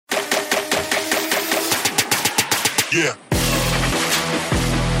Yeah.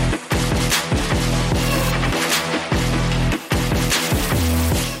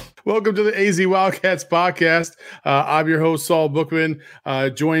 Welcome to the AZ Wildcats podcast. I'm your host, Saul Bookman.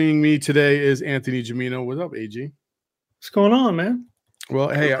 Joining me today is Anthony Gimino. What's up, AG? What's going on, man? Well,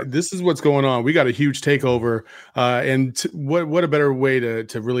 hey, this is what's going on. We got a huge takeover, and what a better way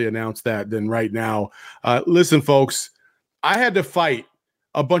to really announce that than right now. Listen, folks, I had to fight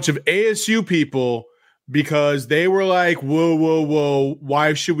a bunch of ASU people because they were like, whoa,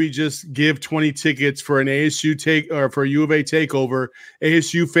 why should we just give 20 tickets for an ASU for a U of A takeover?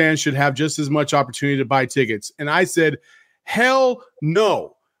 ASU fans should have just as much opportunity to buy tickets. And I said, hell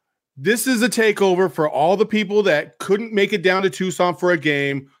no. This is a takeover for all the people that couldn't make it down to Tucson for a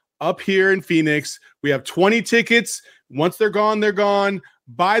game up here in Phoenix. We have 20 tickets. Once they're gone, they're gone.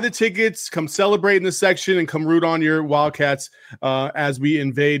 Buy the tickets, come celebrate in the section, and come root on your Wildcats as we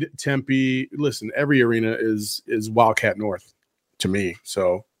invade Tempe. Listen, every arena is Wildcat North to me,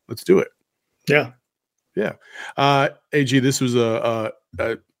 so let's do it. Yeah. AG, this was a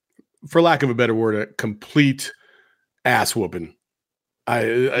for lack of a better word, a complete ass whooping.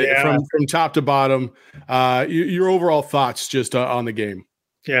 From top to bottom. Your overall thoughts just on the game?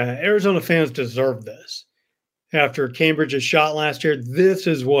 Yeah, Arizona fans deserve this. After Cambridge's shot last year, this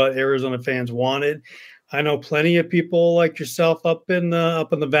is what Arizona fans wanted. I know plenty of people like yourself up in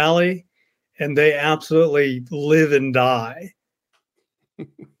the valley, and they absolutely live and die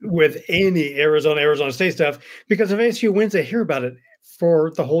with any Arizona State stuff because if ASU wins, they hear about it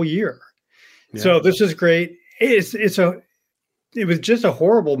for the whole year. Yeah. So this is great. It was just a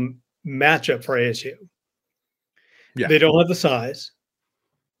horrible matchup for ASU. Yeah. They don't have the size,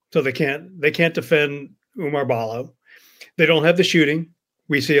 so they can't defend Umar Ballo. They don't have the shooting.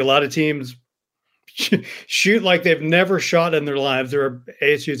 We see a lot of teams shoot like they've never shot in their lives.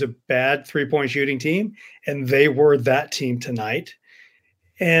 ASU is a bad three-point shooting team, and they were that team tonight.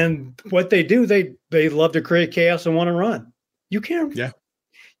 And what they do, they love to create chaos and want to run. You can't. Yeah.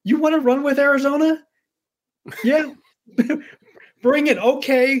 You want to run with Arizona? Yeah. Bring it.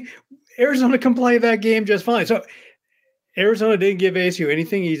 Okay. Arizona can play that game just fine. So Arizona didn't give ASU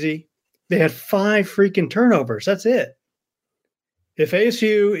anything easy. They had 5 freaking turnovers. That's it. If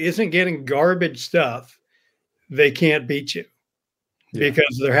ASU isn't getting garbage stuff, they can't beat you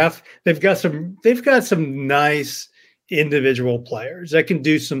because they've got some nice individual players that can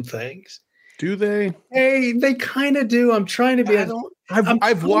do some things. Do they? Hey, they kind of do. I'm trying to be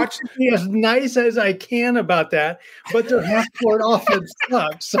I've watched be as nice as I can about that, but their half-court offense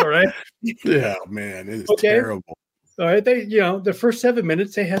sucks. All right. Yeah, man, it's terrible. All right, the first 7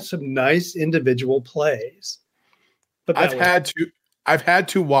 minutes they had some nice individual plays. But I've had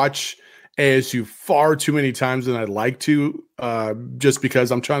to watch ASU far too many times than I'd like to, just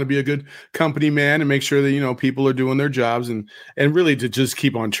because I'm trying to be a good company man and make sure that people are doing their jobs and really to just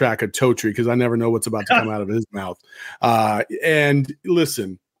keep on track of Totri because I never know what's about to come out of his mouth. And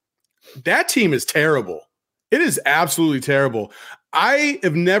listen, that team is terrible. It is absolutely terrible. I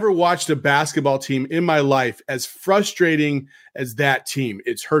have never watched a basketball team in my life as frustrating as that team.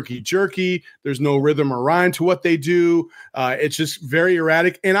 It's herky-jerky. There's no rhythm or rhyme to what they do. It's just very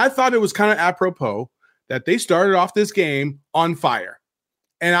erratic. And I thought it was kind of apropos that they started off this game on fire.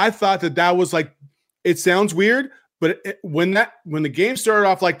 And I thought that was like, it sounds weird, but when the game started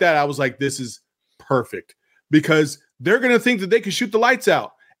off like that, I was like, this is perfect because they're going to think that they can shoot the lights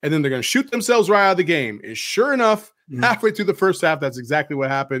out. And then they're going to shoot themselves right out of the game. And sure enough, halfway through the first half, that's exactly what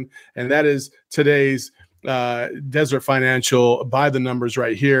happened. And that is today's Desert Financial by the numbers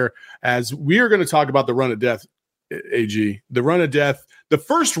right here, as we are going to talk about the run of death, AG. The run of death, the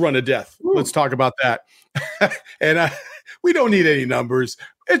first run of death. Ooh. Let's talk about that. And we don't need any numbers.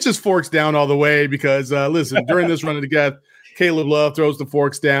 It just forks down all the way because, listen, during this run of death, Caleb Love throws the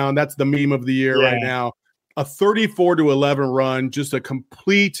forks down. That's the meme of the year right now. A 34-11 run, just a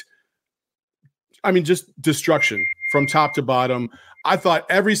complete, just destruction from top to bottom. I thought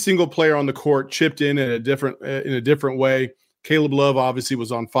every single player on the court chipped in a different way. Caleb Love obviously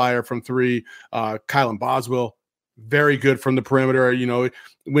was on fire from 3. Kylan Boswell, very good from the perimeter.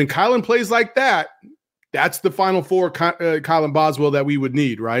 When Kylan plays like that, that's the Final Four Kylan Boswell that we would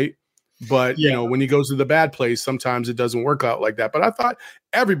need, right? But, when he goes to the bad place, sometimes it doesn't work out like that. But I thought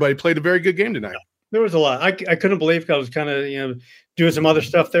everybody played a very good game tonight. There was a lot. I couldn't believe because I was kind of doing some other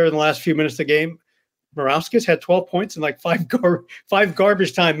stuff there in the last few minutes of the game. Morauskas had 12 points in like 5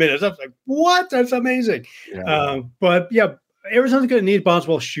 garbage time minutes. I was like, what? That's amazing. Yeah. But Arizona's going to need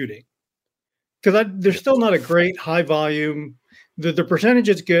Boswell shooting because they're still not a great high volume. The percentage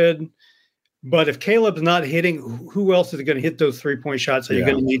is good, but if Caleb's not hitting, who else is going to hit those 3-point shots that you're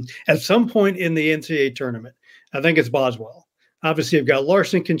going to need at some point in the NCAA tournament? I think it's Boswell. Obviously, you've got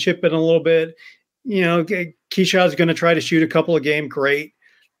Larson can chip in a little bit. Keyshawn's going to try to shoot a couple of game, great,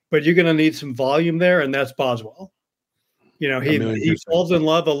 but you're going to need some volume there, and that's Boswell. He falls in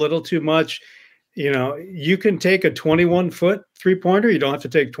love a little too much. You can take a 21-foot three-pointer. You don't have to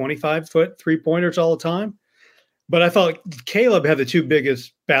take 25-foot three-pointers all the time. But I thought Caleb had the two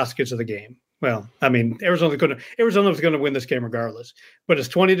biggest baskets of the game. Well, I mean, Arizona was going to win this game regardless. But it's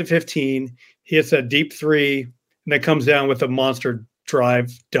 20-15. He hits that deep three, and then comes down with a monster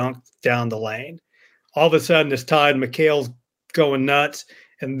drive dunk down the lane. All of a sudden, it's tied. McHale's going nuts,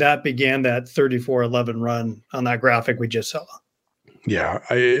 and that began that 34-11 run on that graphic we just saw. Yeah,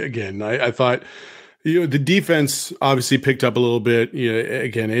 I thought the defense obviously picked up a little bit.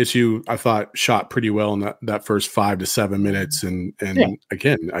 Again, ASU I thought shot pretty well in that first 5 to 7 minutes, and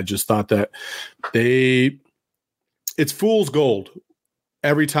again, I just thought that it's fool's gold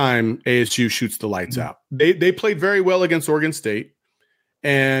every time ASU shoots the lights out. They played very well against Oregon State,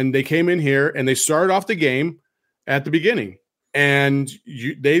 and they came in here and they started off the game at the beginning, and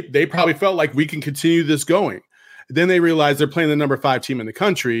they probably felt like we can continue this going. Then they realized they're playing the number 5 team in the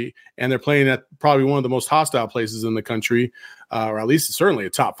country, and they're playing at probably one of the most hostile places in the country, or at least certainly a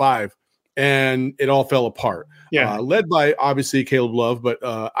top 5. And it all fell apart. Yeah. Led by obviously Caleb Love. But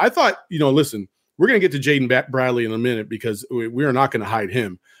I thought, listen, we're going to get to Jaden Bradley in a minute because we are not going to hide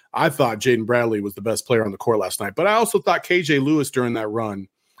him. I thought Jaden Bradley was the best player on the court last night, but I also thought KJ Lewis during that run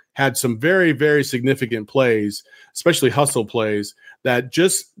had some very, very significant plays, especially hustle plays that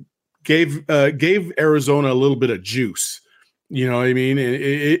just gave Arizona a little bit of juice. You know what I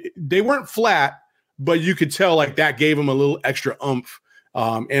mean? They weren't flat, but you could tell like that gave them a little extra oomph.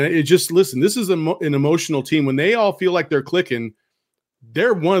 And it just, listen, this is an emotional team. When they all feel like they're clicking,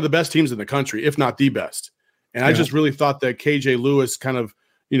 they're one of the best teams in the country, if not the best. And I just really thought that KJ Lewis kind of,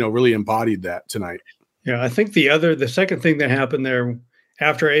 really embodied that tonight. Yeah, I think the second thing that happened there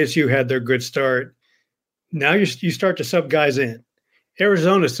after ASU had their good start, now you start to sub guys in.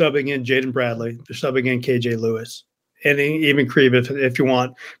 Arizona subbing in Jaden Bradley. They're subbing in KJ Lewis and even Creve if you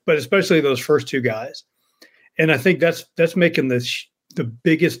want, but especially those first two guys. And I think that's making the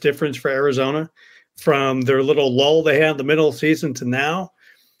biggest difference for Arizona from their little lull they had in the middle of the season to now.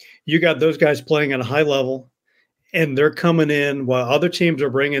 You got those guys playing at a high level, and they're coming in while other teams are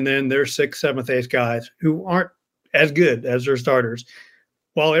bringing in their 6th, 7th, 8th guys who aren't as good as their starters,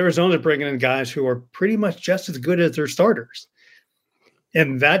 while Arizona's bringing in guys who are pretty much just as good as their starters.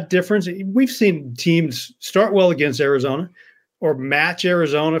 And that difference, we've seen teams start well against Arizona or match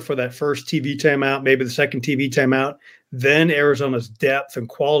Arizona for that first TV timeout, maybe the second TV timeout. Then Arizona's depth and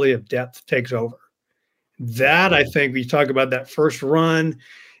quality of depth takes over. That, I think, we talk about that first run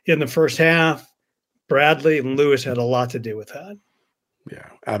in the first half, Bradley and Lewis had a lot to do with that. Yeah,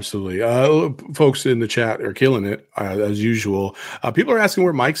 absolutely. Folks in the chat are killing it as usual. People are asking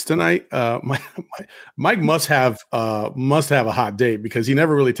where Mike's tonight. Mike must have a hot date because he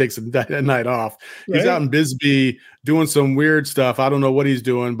never really takes a night off. Right? He's out in Bisbee doing some weird stuff. I don't know what he's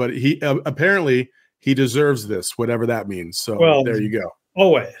doing, but he apparently he deserves this, whatever that means. So there you go.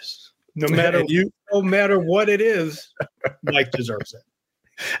 Always, no matter what it is, Mike deserves it.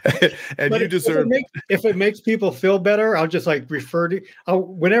 And but you deserve if it makes people feel better, I'll just refer to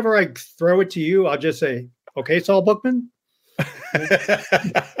whenever I throw it to you, I'll just say, okay, Saul Bookman.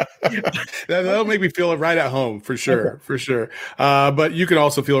 That'll make me feel right at home for sure. Okay. For sure. But you can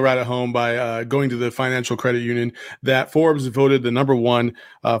also feel right at home by going to the financial credit union that Forbes voted the number 1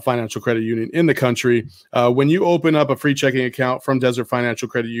 financial credit union in the country. When you open up a free checking account from Desert Financial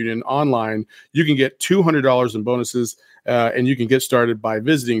Credit Union online, you can get $200 in bonuses. And you can get started by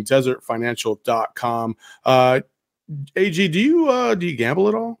visiting desertfinancial.com. AG, do you gamble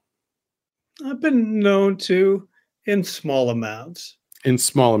at all? I've been known to in small amounts.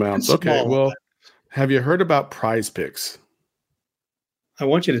 Okay. Well, have you heard about Prize Picks? I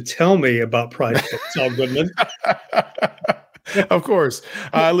want you to tell me about Prize Picks, Saul Goodman. Of course.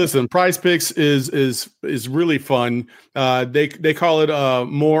 Listen, Prize Picks is really fun. They call it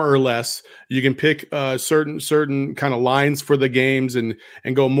more or less. You can pick certain kind of lines for the games and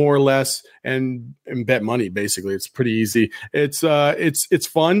go more or less and bet money. Basically, it's pretty easy. It's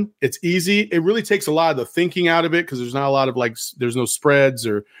fun. It's easy. It really takes a lot of the thinking out of it because there's not a lot of there's no spreads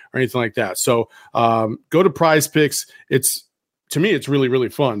or anything like that. So go to Prize Picks. To me, it's really, really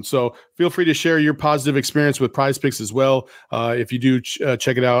fun. So feel free to share your positive experience with Prize Picks as well. If you do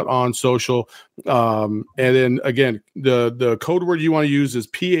check it out on social. And then again, the code word you want to use is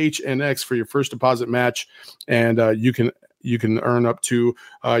PHNX for your first deposit match. And you can earn up to,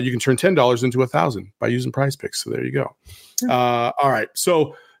 you can turn $10 into $1,000 by using Prize Picks. So there you go. All right.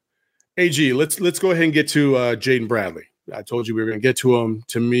 So AG, let's go ahead and get to Jaden Bradley. I told you we were going to get to him.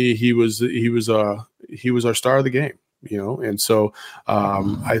 To me, he was our star of the game, and so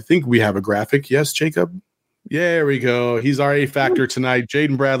I think we have a graphic. Yes, Jacob. Yeah, there we go. He's our A factor tonight.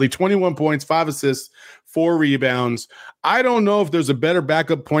 Jaden Bradley, 21 points, 5 assists, 4 rebounds. I don't know if there's a better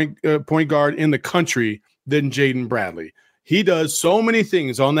backup point guard in the country than Jaden Bradley. He does so many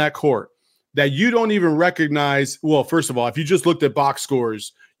things on that court that you don't even recognize. Well, first of all, if you just looked at box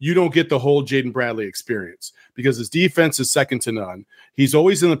scores, you don't get the whole Jaden Bradley experience because his defense is second to none. He's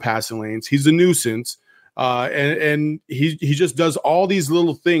always in the passing lanes. He's a nuisance. And he just does all these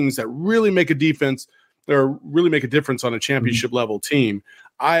little things that really make a defense or really make a difference on a championship level team.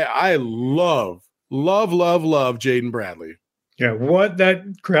 I love Jaden Bradley. Yeah, what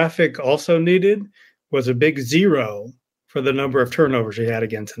that graphic also needed was a big 0 for the number of turnovers he had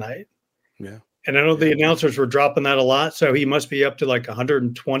again tonight. Yeah. And I know the announcers were dropping that a lot, so he must be up to like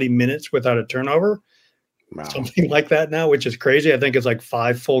 120 minutes without a turnover. Wow. Something like that now, which is crazy. I think it's like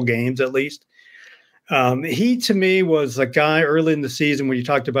 5 full games at least. He, to me, was a guy early in the season when you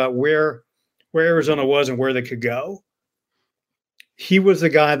talked about where Arizona was and where they could go. He was the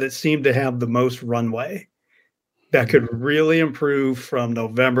guy that seemed to have the most runway that could really improve from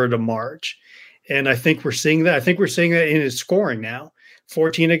November to March. And I think we're seeing that. I think we're seeing that in his scoring now.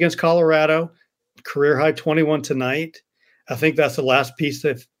 14 against Colorado, career high 21 tonight. I think that's the last piece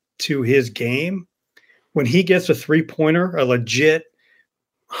to his game. When he gets a three-pointer, a legit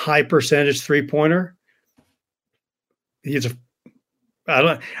high percentage three-pointer,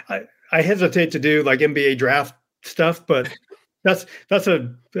 I hesitate to do like NBA draft stuff, but that's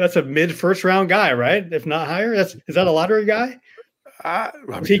a mid first round guy, right? If not higher, is that a lottery guy?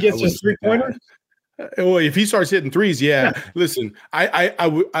 If he gets his three-pointer? Well, if he starts hitting threes, yeah. Listen, I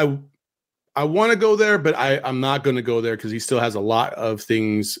want to go there, but I'm not going to go there because he still has a lot of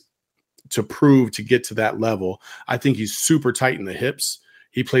things to prove to get to that level. I think he's super tight in the hips.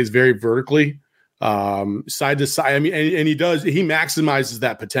 He plays very vertically, side to side. I mean, and he maximizes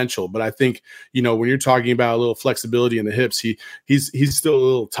that potential. But I think, when you're talking about a little flexibility in the hips, he's still a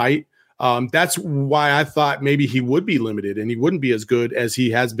little tight. That's why I thought maybe he would be limited and he wouldn't be as good as he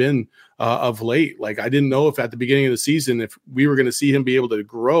has been of late. Like, I didn't know if at the beginning of the season, if we were going to see him be able to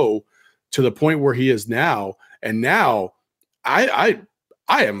grow to the point where he is now. And now I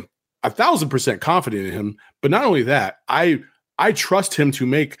am 1,000% confident in him. But not only that, I trust him to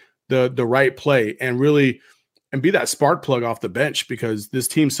make the right play and really and be that spark plug off the bench, because this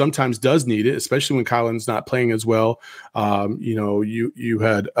team sometimes does need it, especially when Kylan's not playing as well. You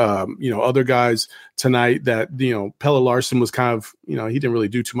had other guys tonight that, Pelle Larsson was kind of, he didn't really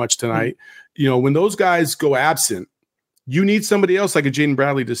do too much tonight. When those guys go absent, you need somebody else like a Jaden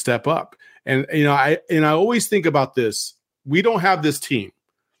Bradley to step up. And, I always think about this. We don't have this team,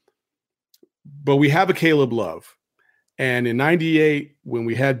 but we have a Caleb Love. And in 98, when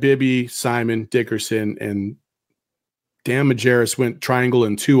we had Bibby, Simon, Dickerson, and Dan Majerus went triangle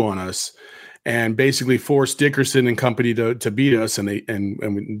and 2 on us and basically forced Dickerson and company to beat us, and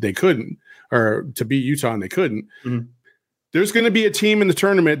they couldn't, or to beat Utah and they couldn't. Mm-hmm. There's going to be a team in the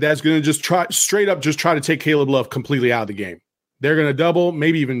tournament that's going to just try to take Caleb Love completely out of the game. They're going to double,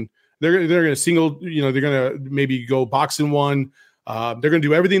 maybe even they're going to single, they're going to maybe go box and 1. They're going to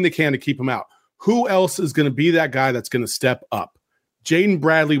do everything they can to keep him out. Who else is going to be that guy that's going to step up? Jaden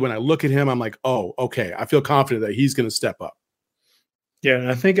Bradley, when I look at him, I'm like, oh, okay. I feel confident that he's going to step up. Yeah, and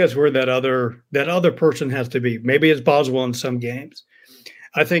I think that's where that other person has to be. Maybe it's Boswell in some games.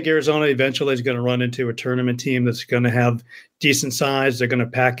 I think Arizona eventually is going to run into a tournament team that's going to have decent size. They're going to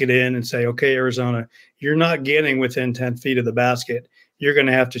pack it in and say, okay, Arizona, you're not getting within 10 feet of the basket. You're going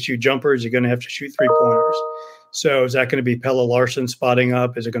to have to shoot jumpers. You're going to have to shoot three-pointers. So is that going to be Pelle Larsson spotting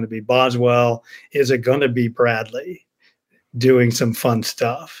up? Is it going to be Boswell? Is it going to be Bradley doing some fun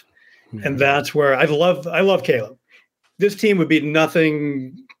stuff? Mm-hmm. And that's where I love Caleb. This team would be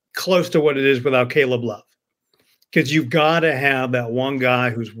nothing close to what it is without Caleb Love, because you've got to have that one guy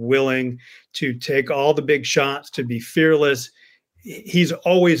who's willing to take all the big shots, to be fearless. He's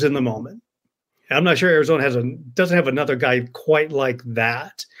always in the moment. And I'm not sure Arizona doesn't have another guy quite like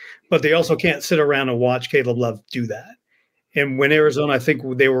that, but they also can't sit around and watch Caleb Love do that. And when Arizona, I think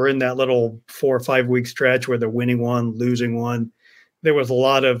they were in that little 4 or 5 week stretch where they're winning one, losing one, there was a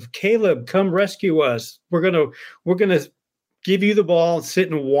lot of, Caleb, come rescue us. We're gonna give you the ball and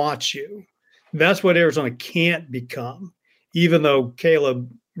sit and watch you. That's what Arizona can't become, even though Caleb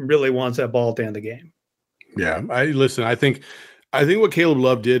really wants that ball at the end of the game. Yeah, I think what Caleb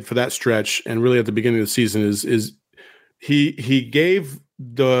Love did for that stretch and really at the beginning of the season is he gave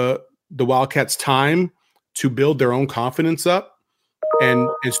the Wildcats time to build their own confidence up, and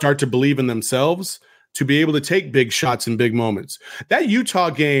start to believe in themselves to be able to take big shots in big moments. That Utah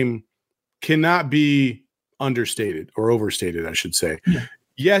game cannot be understated or overstated, I should say. Yeah.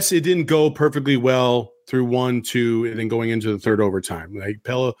 Yes, it didn't go perfectly well through 1-2 and then going into the third overtime. Like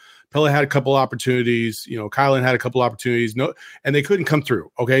Pella had a couple opportunities, Kylan had a couple opportunities, and they couldn't come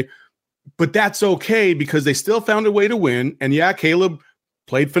through. Okay. But that's okay because they still found a way to win. And yeah, Caleb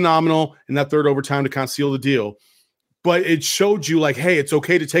played phenomenal in that third overtime to kind of seal the deal. But it showed you like, hey, it's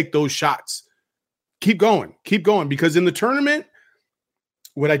okay to take those shots. Keep going, because in the tournament,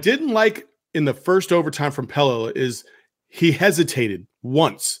 what I didn't like in the first overtime from Pella is he hesitated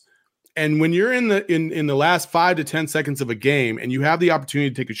once. And when you're in the last 5 to 10 seconds of a game and you have the opportunity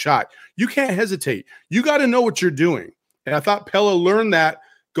to take a shot, you can't hesitate. You got to know what you're doing. And I thought Pella learned that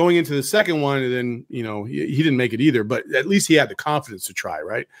going into the second one, and then, he didn't make it either, but at least he had the confidence to try,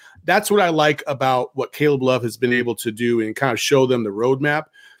 right? That's what I like about what Caleb Love has been able to do and kind of show them the roadmap.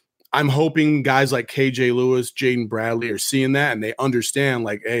 I'm hoping guys like KJ Lewis, Jaden Bradley are seeing that and they understand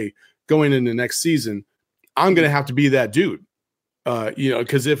like, hey, going into next season, I'm going to have to be that dude,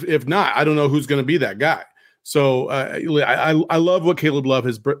 because if not, I don't know who's going to be that guy. So I love what Caleb Love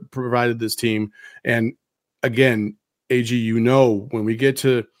has provided this team. And again, AG, when we get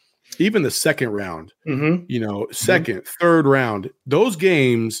to even the second round, second, third round, those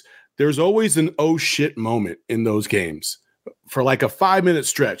games, there's always an oh shit moment in those games for like a 5-minute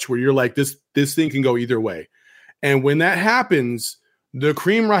stretch where you're like, this thing can go either way. And when that happens, the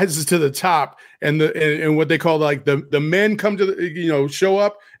cream rises to the top and and what they call like the men come to the, show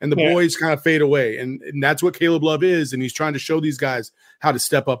up and the boys kind of fade away. And that's what Caleb Love is. And he's trying to show these guys how to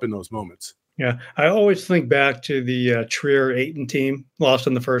step up in those moments. Yeah. I always think back to the Trier Ayton team lost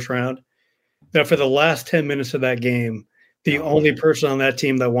in the first round. Now for the last 10 minutes of that game, the only person on that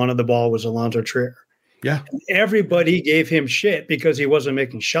team that wanted the ball was Alonzo Trier. Yeah. And everybody gave him shit because he wasn't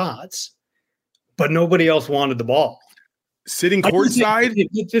making shots, but nobody else wanted the ball. Sitting courtside,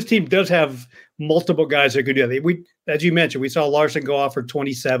 this team does have multiple guys that could do that. We, as you mentioned, we saw Larson go off for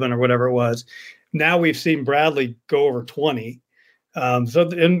 27 or whatever it was. Now we've seen Bradley go over 20. So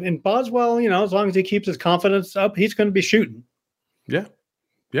in Boswell, as long as he keeps his confidence up, he's going to be shooting. Yeah.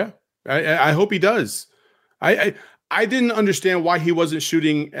 Yeah. I hope he does. I didn't understand why he wasn't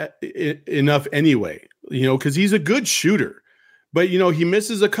shooting enough anyway, because he's a good shooter, but he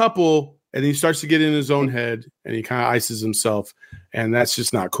misses a couple and he starts to get in his own head and he kind of ices himself. And that's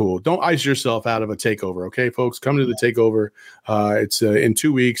just not cool. Don't ice yourself out of a takeover. Okay, folks, come to the takeover. It's in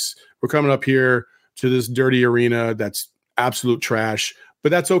 2 weeks. We're coming up here to this dirty arena. That's absolute trash, but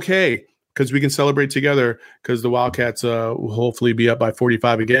that's okay because we can celebrate together because the Wildcats will hopefully be up by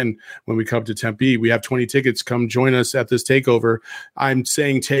 45 again when we come to Tempe. We have 20 tickets. Come join us at this takeover. I'm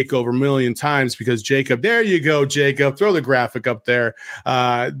saying takeover a million times because Jacob, there you go, Jacob. Throw the graphic up there.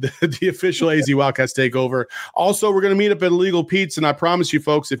 The official AZ Wildcats takeover. Also, we're going to meet up at Illegal Pete's, and I promise you,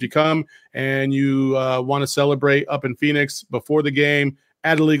 folks, if you come and you want to celebrate up in Phoenix before the game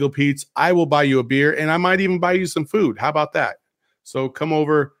at Illegal Pete's, I will buy you a beer, and I might even buy you some food. How about that? So come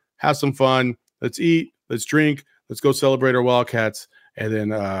over. Have some fun. Let's eat. Let's drink. Let's go celebrate our Wildcats, and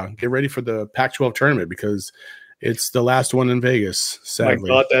then get ready for the Pac-12 tournament because it's the last one in Vegas. Sadly, my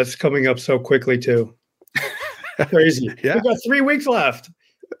God, that's coming up so quickly too. Crazy. Yeah, we've got 3 weeks left.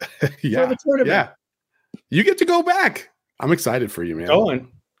 Yeah, for the tournament. Yeah, you get to go back. I'm excited for you, man.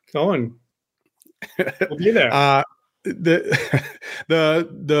 Going. We'll be there. The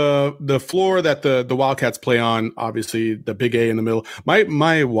floor that the Wildcats play on, obviously the big A in the middle.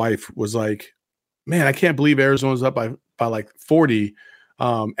 My wife was like, man, I can't believe Arizona's up by like 40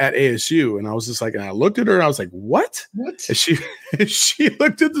 at ASU. And I was just like, and I looked at her and I was like, what? And she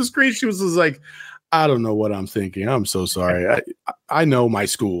looked at the screen. She was just like, I don't know what I'm thinking. I'm so sorry. I know my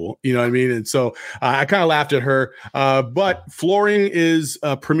school, you know what I mean? And so I kind of laughed at her. But flooring is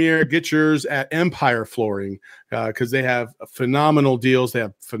premier. Get yours at Empire Flooring because they have phenomenal deals. They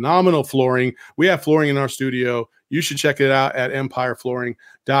have phenomenal flooring. We have flooring in our studio. You should check it out at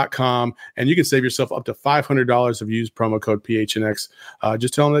empireflooring.com. And you can save yourself up to $500 if you use promo code PHNX.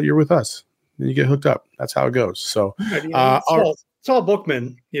 Just tell them that you're with us. Then you get hooked up. That's how it goes. So it's all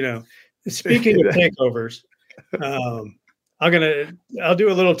Bookman, Speaking of takeovers, I'll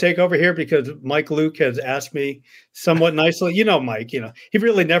do a little takeover here because Mike Luke has asked me somewhat nicely. Mike, he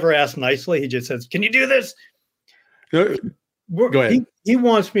really never asked nicely. He just says, "Can you do this?" Go ahead. He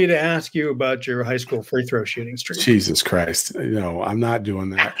wants me to ask you about your high school free throw shooting streak. Jesus Christ! No, I'm not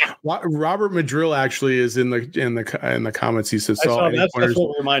doing that. Robert Madrill actually is in the comments. He says, that's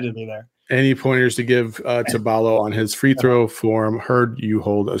what reminded me there. Any pointers to give to Ballo on his free throw form? Heard you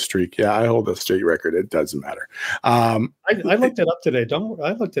hold a streak. Yeah, I hold a streak record. It doesn't matter. I looked it up today.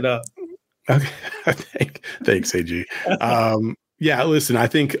 I looked it up. Okay. Thanks, AG. Yeah, listen, I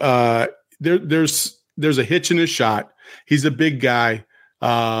think there's a hitch in his shot. He's a big guy,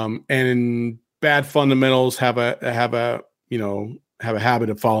 and bad fundamentals have a habit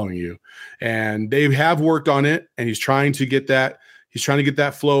of following you, and they have worked on it. And he's trying to get that. He's trying to get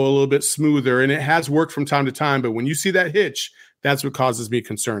that flow a little bit smoother, and it has worked from time to time. But when you see that hitch, that's what causes me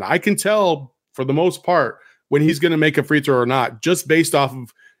concern. I can tell for the most part when he's going to make a free throw or not, just based off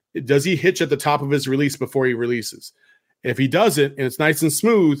of does he hitch at the top of his release before he releases. If he doesn't and it's nice and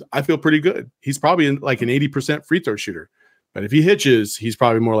smooth, I feel pretty good. He's probably like an 80% free throw shooter. But if he hitches, he's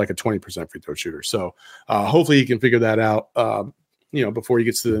probably more like a 20% free throw shooter. So hopefully he can figure that out, before he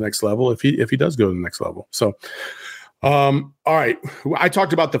gets to the next level, if he does go to the next level. So, all right. I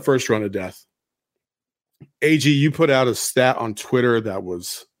talked about the first run of death. AG, you put out a stat on Twitter that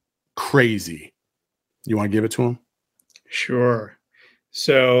was crazy. You want to give it to him? Sure.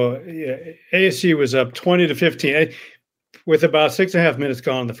 So ASU was up 20-15 with about 6.5 minutes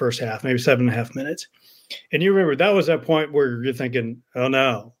gone in the first half, maybe 7.5 minutes. And you remember that was that point where you're thinking, oh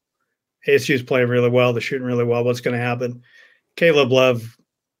no, ASU's playing really well. They're shooting really well. What's going to happen? Caleb Love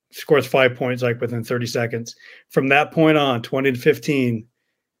scores 5 points like within 30 seconds. From that point on, 20-15,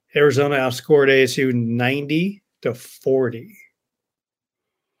 Arizona outscored ASU 90-40.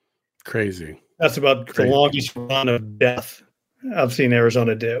 Crazy. That's about the longest run of death I've seen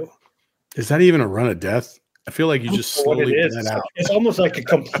Arizona do. Is that even a run of death? I feel like you just slowly it is. out. It's almost like a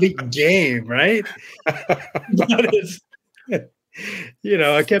complete game, right? But it's,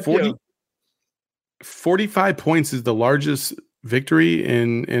 I kept 45 points is the largest victory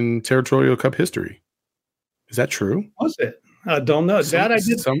in Territorial Cup history. Is that true? Was it? I don't know. That I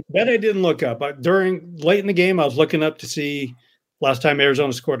didn't look up. During late in the game, I was looking up to see last time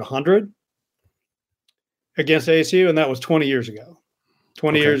Arizona scored 100 against ASU, and that was 20 years ago.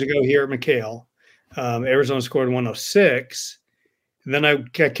 20 years ago here at McHale, Arizona scored 106. And then I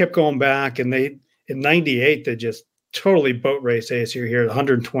kept going back, and in 98, they just totally boat raced ASU here at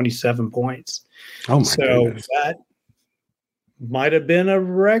 127 points. Oh, my goodness. That might have been a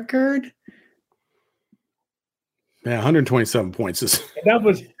record. Yeah, 127 points is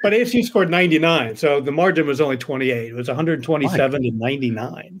but ASU scored 99, so the margin was only 28. It was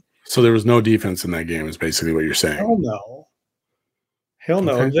 127-99. So there was no defense in that game, is basically what you're saying. Hell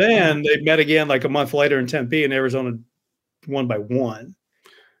no. Okay. Then they met again like a month later in Tempe, and Arizona won by 1.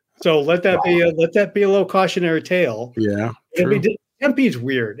 So let that be a little cautionary tale. Yeah, Tempe's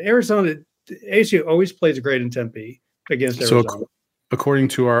weird. ASU always plays great in Tempe against Arizona. So according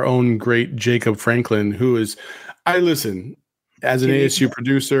to our own great Jacob Franklin, who is, as an ASU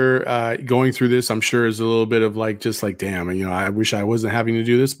producer, going through this, I'm sure is a little bit of damn, I wish I wasn't having to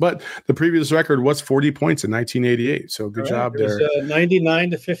do this. But the previous record was 40 points in 1988. So good job there.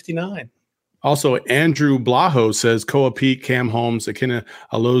 99-59. Also, Andrew Blaho says Koa Pete, Cam Holmes, Akina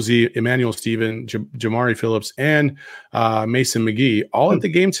Alozi, Emmanuel Steven, Jamari Phillips, and Mason McGee all at the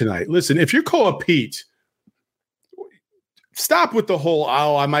game tonight. Listen, if you're Koa Pete, stop with the whole,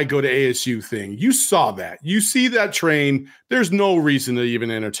 I might go to ASU thing. You saw that. You see that train. There's no reason to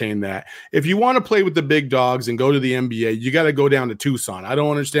even entertain that. If you want to play with the big dogs and go to the NBA, you got to go down to Tucson. I don't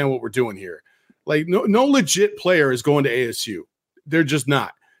understand what we're doing here. No legit player is going to ASU. They're just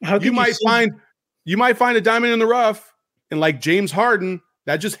not. You might find a diamond in the rough, and like James Harden,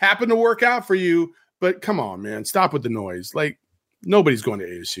 that just happened to work out for you. But come on, man, stop with the noise. Nobody's going to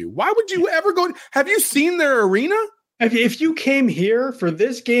ASU. Why would you ever go? Have you seen their arena? If you came here for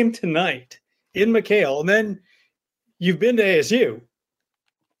this game tonight in McHale, and then you've been to ASU,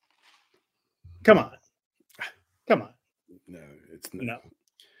 come on. No,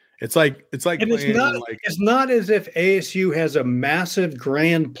 it's like and it's not as if ASU has a massive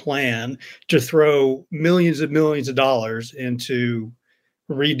grand plan to throw millions and millions of dollars into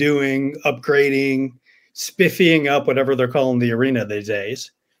redoing, upgrading, spiffying up, whatever they're calling the arena these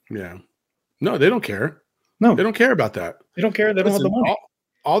days. Yeah. No, they don't care. No, they don't care about that. They don't care. They don't want the money.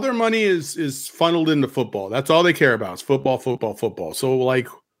 All their money is funneled into football. That's all they care about is football. So why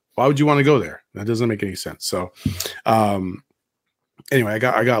would you want to go there? That doesn't make any sense. So, anyway, I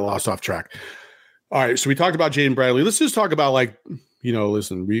got lost off track. All right. So we talked about Jaden Bradley. Let's just talk about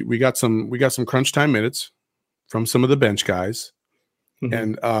listen, we got some crunch time minutes from some of the bench guys,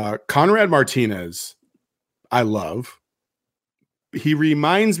 and Conrad Martinez, I love. He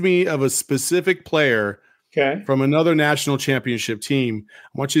reminds me of a specific player from another national championship team.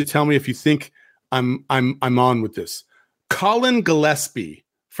 I want you to tell me if you think I'm on with this. Colin Gillespie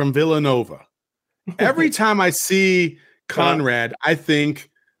from Villanova. Every time I see Conrad, I think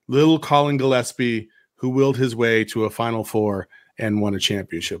little Colin Gillespie, who willed his way to a Final Four and won a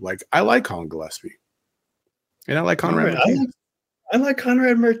championship. Like, I like Colin Gillespie. And I like Conrad Martinez. I like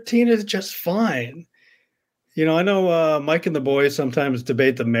Conrad Martinez just fine. You know, I know Mike and the boys sometimes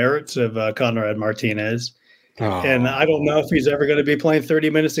debate the merits of Conrad Martinez. And I don't know if he's ever going to be playing 30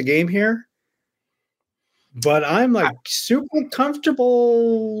 minutes a game here. But I'm like super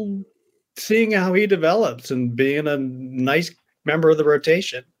comfortable seeing how he develops and being a nice member of the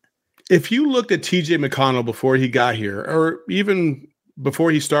rotation. If you looked at TJ McConnell before he got here, or even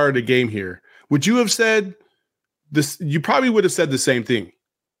before he started a game here, would you have said this? You probably would have said the same thing.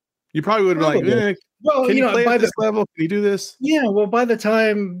 You probably would have been like, well, can you play at this level? Can you do this? Yeah, well, by the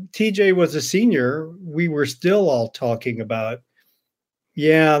time TJ was a senior, we were still all talking about,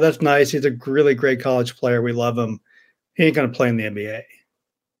 yeah, that's nice. He's a really great college player. We love him. He ain't going to play in the NBA.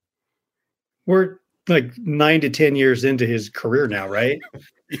 We're like 9 to 10 years into his career now, right?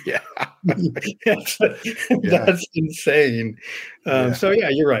 Yeah. That's insane. So, yeah,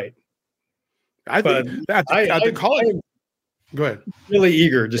 you're right. I think go ahead. Really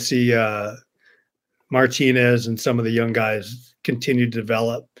eager to see Martinez and some of the young guys continue to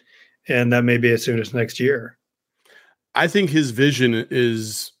develop, and that may be as soon as next year. I think his vision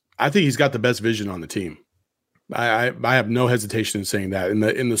is. I think he's got the best vision on the team. I have no hesitation in saying that.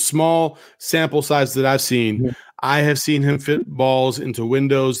 In the small sample size that I've seen, I have seen him fit balls into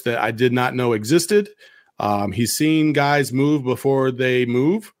windows that I did not know existed. He's seen guys move before they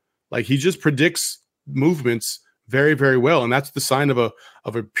move. Like, he just predicts movements very, very well, and that's the sign of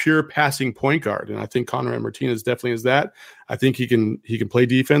a pure passing point guard. And I think Conrad Martinez definitely is that. I think he can play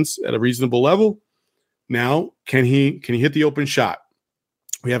defense at a reasonable level. Now, can he hit the open shot?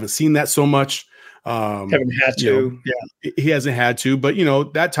 We haven't seen that so much. Haven't had to. He hasn't had to, but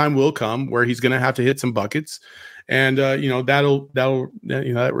that time will come where he's going to have to hit some buckets, and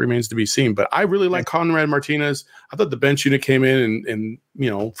that remains to be seen. But I really like Conrad Martinez. I thought the bench unit came in and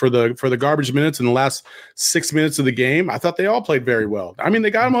for the garbage minutes in the last 6 minutes of the game, I thought they all played very well. I mean,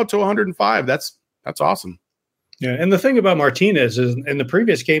 they got him up to 105. That's awesome. Yeah, and the thing about Martinez is in the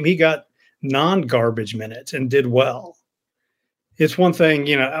previous game he got non-garbage minutes and did well. It's one thing,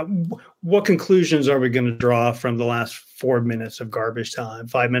 what conclusions are we going to draw from the last 4 minutes of garbage time,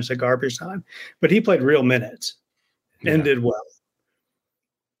 5 minutes of garbage time? But he played real minutes and did well.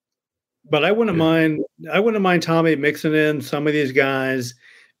 But I wouldn't mind Tommy mixing in some of these guys,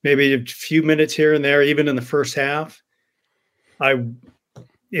 maybe a few minutes here and there, even in the first half.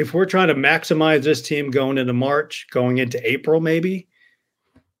 If we're trying to maximize this team going into March, going into April, maybe,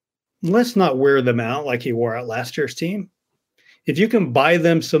 let's not wear them out like he wore out last year's team. If you can buy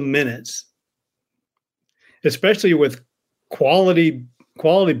them some minutes, especially with quality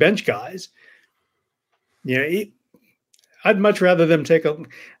bench guys, I'd much rather them take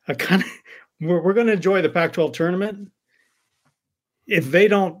a kind of. We're going to enjoy the Pac-12 tournament. If they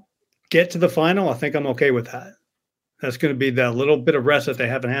don't get to the final, I think I'm okay with that. That's going to be that little bit of rest that they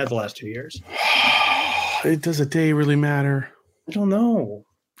haven't had the last 2 years. Does a day really matter? I don't know.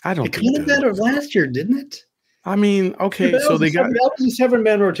 I don't. It kind of mattered last year, didn't it? I mean, okay, so that was a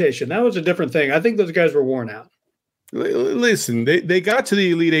 7-man rotation. That was a different thing. I think those guys were worn out. Listen, they got to the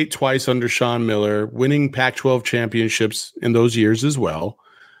Elite Eight twice under Sean Miller, winning Pac-12 championships in those years as well.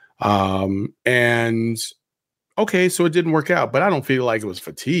 And okay, so it didn't work out, but I don't feel like it was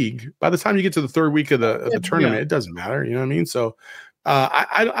fatigue. By the time you get to the third week of the tournament, it doesn't matter. You know what I mean? So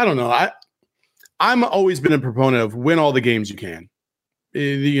I don't know. I'm always been a proponent of win all the games you can.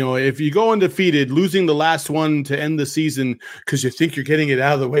 If you go undefeated, losing the last one to end the season because you think you're getting it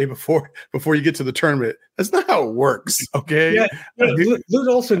out of the way before you get to the tournament, that's not how it works. Okay. Yeah, Lute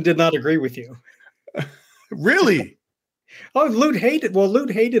Olson did not agree with you. Really? Oh, Lute hated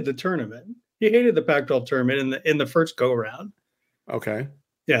the tournament. He hated the Pac-12 tournament in the first go around. Okay.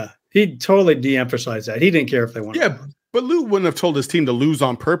 Yeah, he totally de-emphasized that. He didn't care if they won. Yeah. But Lute wouldn't have told his team to lose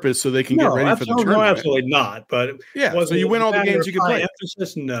on purpose so they can get ready for the tournament. No, absolutely not. But so you win all the games you can play.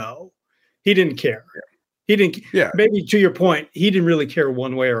 Emphasis? No, he didn't care. Yeah. He didn't. Yeah. Maybe to your point, he didn't really care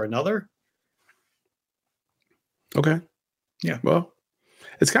one way or another. Okay. Yeah. Well,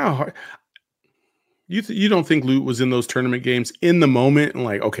 it's kind of hard. You don't think Lute was in those tournament games in the moment and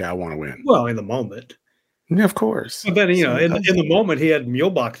like, okay, I want to win? Well, in the moment. Yeah, of course. But then in the moment, he had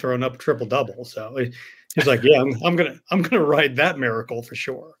Muehlbach throwing up triple double. So. He's like, yeah, I'm gonna ride that miracle for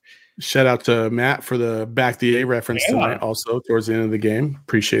sure. Shout out to Matt for the back the A reference tonight. Also, towards the end of the game,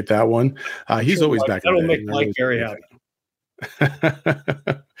 appreciate that one. He's always back. That'll make Mike very happy.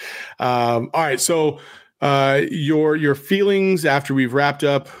 All right, so Your feelings after we've wrapped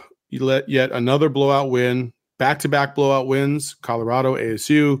up. You let yet another blowout win, back-to-back blowout wins, Colorado,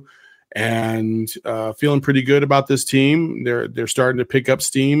 ASU, and feeling pretty good about this team. They're starting to pick up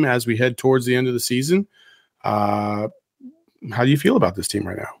steam as we head towards the end of the season. How do you feel about this team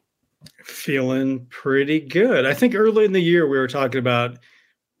right now? Feeling pretty good. I think early in the year we were talking about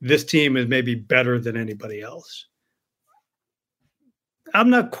this team is maybe better than anybody else. I'm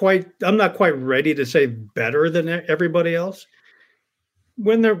not quite ready to say better than everybody else.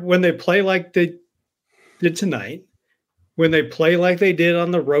 When they play like they did tonight, when they play like they did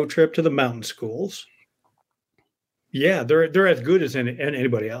on the road trip to the mountain schools, yeah, they're as good as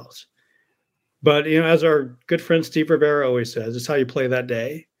anybody else. But as our good friend Steve Rivera always says, it's how you play that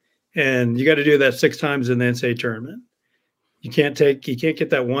day, and you got to do that 6 times in the NCAA tournament. You can't get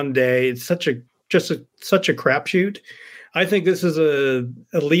that one day. It's such a crapshoot. I think this is a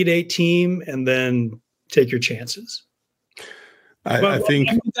Elite Eight team, and then take your chances. I think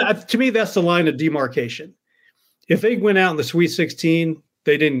to me that's the line of demarcation. If they went out in the Sweet 16,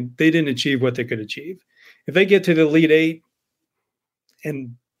 they didn't achieve what they could achieve. If they get to the Elite Eight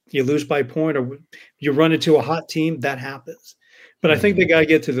and you lose by a point or you run into a hot team, that happens. But I think they got to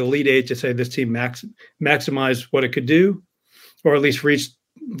get to the Elite Eight to say this team maximized what it could do, or at least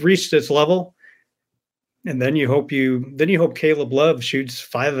reached its level. And then you hope Caleb Love shoots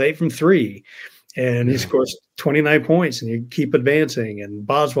 5 of 8 from 3, and he scores 29 points, and you keep advancing. And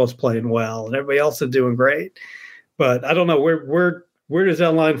Boswell's playing well, and everybody else is doing great. But I don't know where does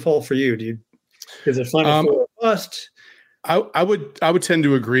that line fall for you? Is it Final Four bust? I would tend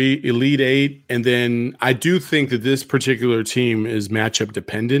to agree, Elite Eight, and then I do think that this particular team is matchup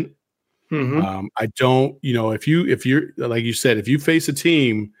dependent. Mm-hmm. I don't, if you're like you said, if you face a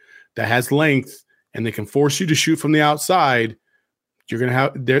team that has length and they can force you to shoot from the outside, you're going to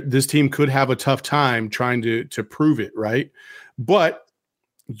have this team could have a tough time trying to prove it, right? But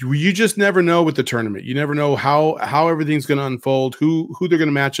you just never know with the tournament. You never know how everything's going to unfold, who they're going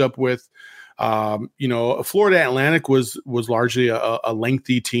to match up with. Florida Atlantic was largely a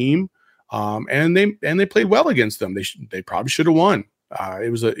lengthy team, and they played well against them. They probably should have won.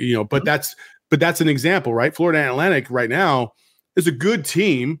 It was but that's an example, right? Florida Atlantic right now is a good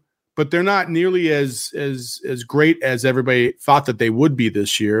team, but they're not nearly as great as everybody thought that they would be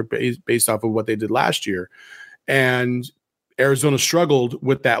this year, based off of what they did last year. And Arizona struggled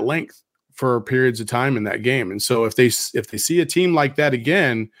with that length for periods of time in that game. And so if they see a team like that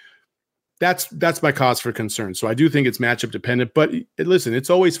again, that's my cause for concern. So I do think it's matchup dependent. But listen, it's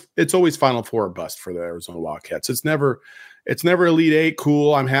always Final Four or bust for the Arizona Wildcats. It's never Elite Eight.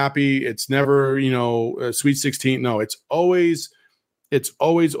 Cool, I'm happy. It's never Sweet 16. No, it's always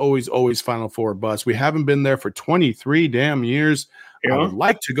Final Four or bust. We haven't been there for 23 damn years. Yeah. I would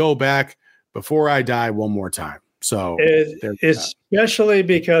like to go back before I die one more time. So especially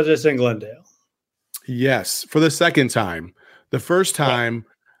because it's in Glendale. Yes, for the second time. The first time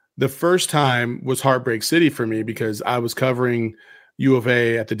was Heartbreak City for me because I was covering U of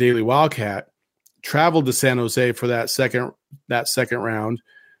A at the Daily Wildcat, traveled to San Jose for that second round,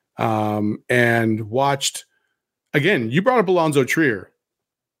 and watched. Again, you brought up Alonzo Trier.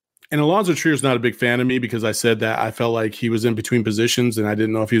 And Alonzo Trier is not a big fan of me because I said that I felt like he was in between positions and I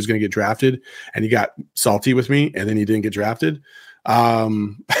didn't know if he was going to get drafted. And he got salty with me, and then he didn't get drafted. So I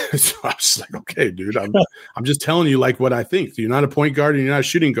was just like, okay, dude, I'm just telling you like what I think. You're not a point guard and you're not a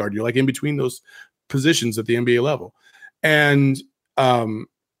shooting guard. You're like in between those positions at the NBA level. And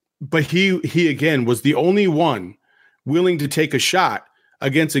but he again was the only one willing to take a shot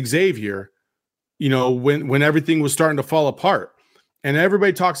against Xavier, when everything was starting to fall apart. And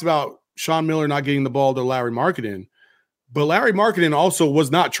everybody talks about Sean Miller not getting the ball to Larry Markkinen, but Larry Markkinen also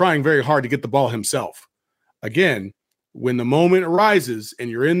was not trying very hard to get the ball himself. Again, when the moment arises and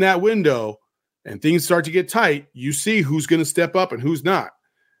you're in that window and things start to get tight, you see who's going to step up and who's not.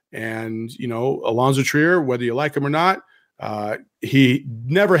 And, Alonzo Trier, whether you like him or not, he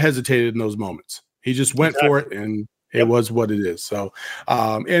never hesitated in those moments. He just went for it, and it was what it is. So,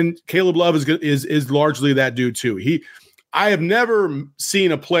 and Caleb Love is largely that dude too. I have never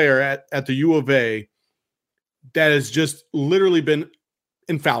seen a player at the U of A that has just literally been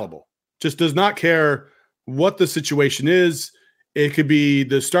infallible. Just does not care what the situation is. It could be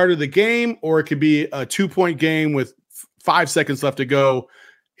the start of the game, or it could be a 2-point game with 5 seconds left to go.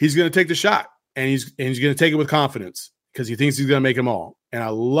 He's going to take the shot, and he's going to take it with confidence because he thinks he's going to make them all. And I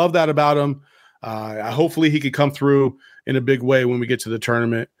love that about him. Hopefully he could come through in a big way when we get to the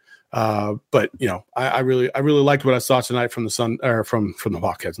tournament. But I really liked what I saw tonight from the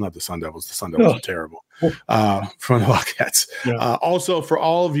Wildcats, not the Sun Devils. The Sun Devils are terrible. From the Wildcats. Yeah. Also, for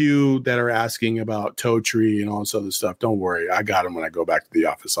all of you that are asking about Toe Tree and all this other stuff, don't worry. I got him when I go back to the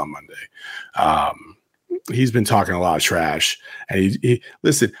office on Monday. He's been talking a lot of trash, and he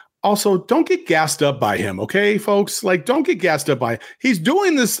listen. Also, don't get gassed up by him, okay, folks? Like, don't get gassed up by him. He's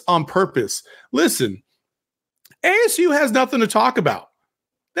doing this on purpose. Listen, ASU has nothing to talk about.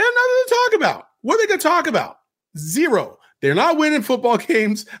 They have nothing to talk about. What are they going to talk about? Zero. They're not winning football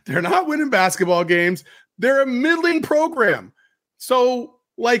games. They're not winning basketball games. They're a middling program. So,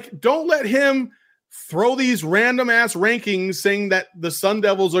 don't let him throw these random-ass rankings saying that the Sun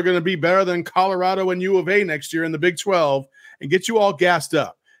Devils are going to be better than Colorado and U of A next year in the Big 12 and get you all gassed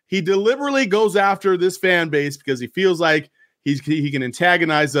up. He deliberately goes after this fan base because he feels like he can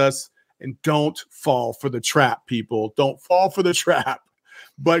antagonize us. And don't fall for the trap, people. Don't fall for the trap.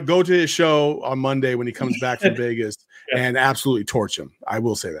 But go to his show on Monday when he comes back from Vegas and absolutely torch him. I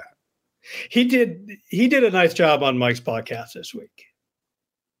will say that. He did a nice job on Mike's podcast this week.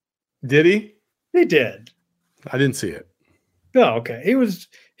 Did he? He did. I didn't see it. Oh, okay. He was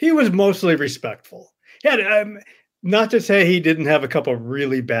mostly respectful. Yeah, not to say he didn't have a couple of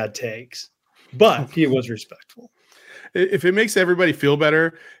really bad takes, but he was respectful. If it makes everybody feel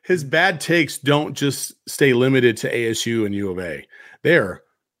better, his bad takes don't just stay limited to ASU and U of A.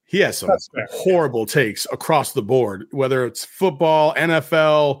 He has some horrible takes across the board, whether it's football,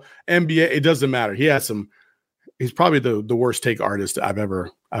 NFL, NBA, it doesn't matter. He's probably the worst take artist I've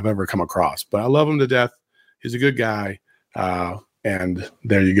ever come across, but I love him to death. He's a good guy. And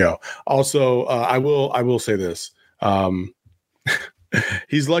there you go. Also, I will say this.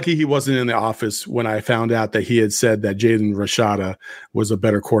 He's lucky he wasn't in the office when I found out that he had said that Jaden Rashada was a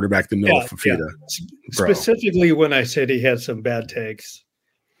better quarterback than Noah Fafita. Yeah. Specifically, when I said he had some bad takes,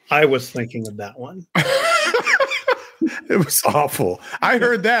 I was thinking of that one. It was awful. I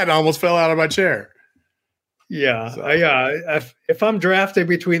heard that and almost fell out of my chair. Yeah. So. If I'm drafting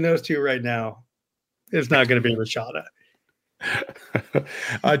between those two right now, it's not going to be Rashada.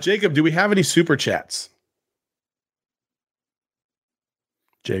 Jacob, do we have any super chats?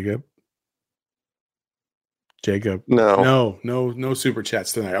 Jacob. No super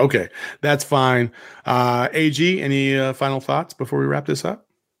chats tonight. Okay, that's fine. AG, any final thoughts before we wrap this up?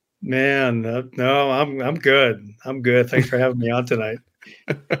 Man, no, I'm good. I'm good. Thanks for having me on tonight.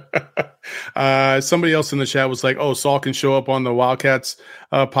 Somebody else in the chat was like, "Oh, Saul can show up on the Wildcats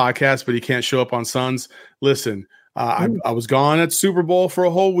podcast, but he can't show up on Suns." Listen, I was gone at Super Bowl for a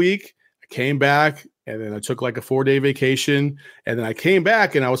whole week. I came back. And then I took like a 4-day vacation. And then I came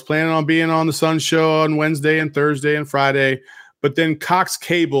back and I was planning on being on the Sun Show on Wednesday and Thursday and Friday. But then Cox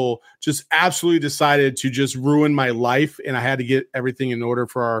Cable just absolutely decided to just ruin my life. And I had to get everything in order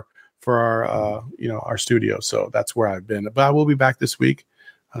for our studio. So that's where I've been. But I will be back this week.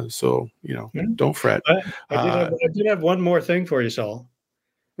 So don't fret. I did have one more thing for you, Saul.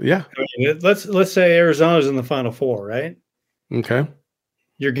 Yeah. Let's say Arizona's in the Final Four, right? Okay.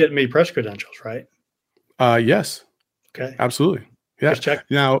 You're getting me press credentials, right? Yes. Okay. Absolutely. Yeah. Just check.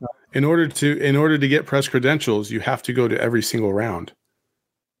 Now, in order to get press credentials, you have to go to every single round.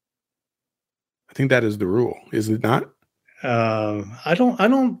 I think that is the rule, is it not? I don't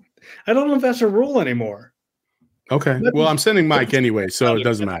know if that's a rule anymore. Okay. Well, I'm sending Mike anyway, so it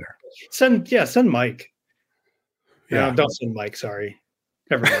doesn't matter. Send Mike. Yeah. No, don't send Mike. Sorry.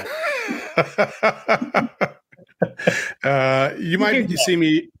 Never mind. You might see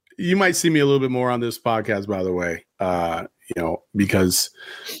me. You might see me a little bit more on this podcast, by the way, because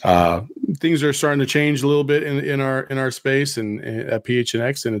things are starting to change a little bit in our space and at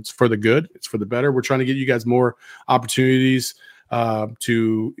PHNX, and it's for the good. It's for the better. We're trying to get you guys more opportunities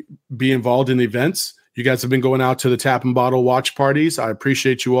to be involved in events. You guys have been going out to the tap and bottle watch parties. I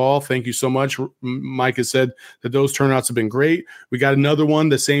appreciate you all. Thank you so much. Mike has said that those turnouts have been great. We got another one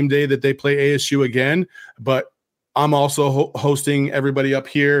the same day that they play ASU again, but I'm also hosting everybody up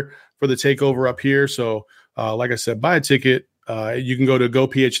here for the takeover up here. So like I said, buy a ticket. You can go to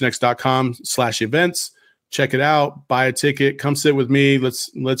gophnx.com/events, check it out, buy a ticket, come sit with me.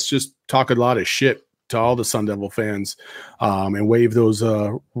 Let's just talk a lot of shit to all the Sun Devil fans and wave those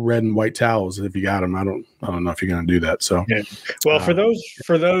red and white towels if you got them. I don't know if you're going to do that. So, yeah. Well, for those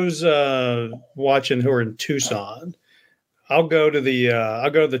watching who are in Tucson, I'll go to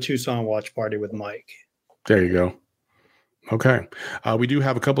the Tucson watch party with Mike. There you go. Okay. We do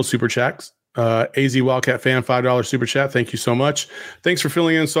have a couple super chats. AZ Wildcat fan, $5 super chat. Thank you so much. Thanks for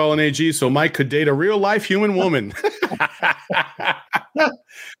filling in Saul and AG so Mike could date a real life human woman.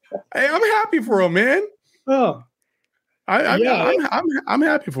 Hey, I'm happy for him, man. Oh, I'm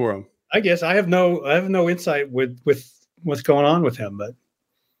happy for him. I guess I have no insight with what's going on with him, but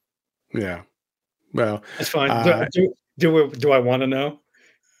yeah, well, that's fine. Do I want to know?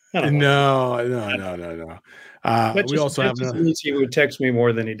 I don't no. We also have just means he would text me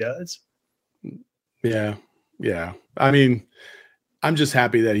more than he does. Yeah. I mean, I'm just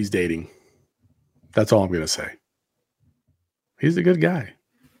happy that he's dating. That's all I'm going to say. He's a good guy,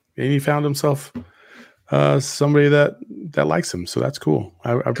 and he found himself somebody that likes him. So that's cool.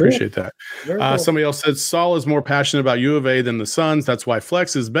 I appreciate that. Cool. Somebody else said Saul is more passionate about U of A than the Suns. That's why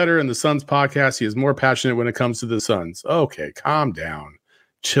Flex is better in the Suns podcast. He is more passionate when it comes to the Suns. Okay, calm down,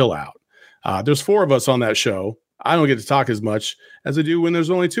 chill out. There's 4 of us on that show. I don't get to talk as much as I do when there's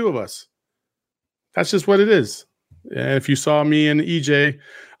only 2 of us. That's just what it is. And if you saw me and EJ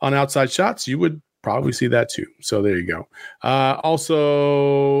on Outside Shots, you would probably see that too. So there you go.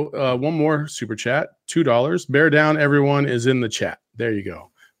 Also, one more super chat, $2. Bear down, everyone is in the chat. There you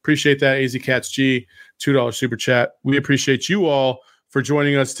go. Appreciate that, AZ Cats G, $2 super chat. We appreciate you all for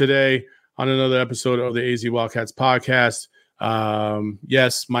joining us today on another episode of the AZ Wildcats podcast.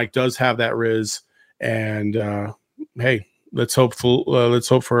 Yes, Mike does have that Riz, and hey, let's hope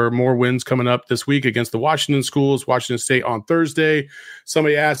for more wins coming up this week against the Washington Schools, Washington State on Thursday.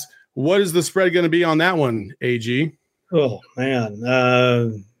 Somebody asked, what is the spread going to be on that one, AG? Oh,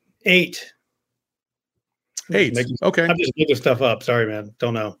 man. 8. 8. Okay. I'm just making stuff up. Sorry, man.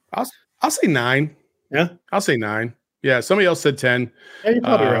 Don't know. I'll say 9. Yeah? I'll say 9. Yeah, somebody else said 10. Yeah, you're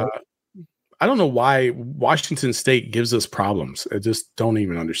probably right. I don't know why Washington State gives us problems. I just don't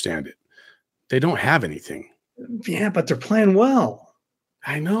even understand it. They don't have anything. Yeah, but they're playing well.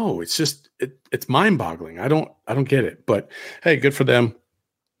 I know. It's just it's mind-boggling. I don't get it. But hey, good for them.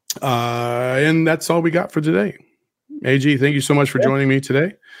 And that's all we got for today. AG, thank you so much for joining me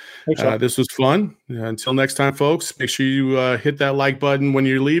today. This was fun. Until next time, folks, make sure you hit that like button when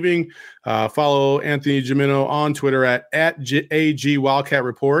you're leaving. Follow Anthony Gimino on Twitter at AG Wildcat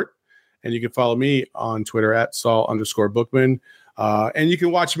Report. And you can follow me on Twitter at Saul_Bookman. And you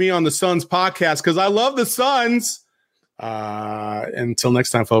can watch me on the Suns podcast because I love the Suns. Until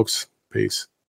next time, folks. Peace.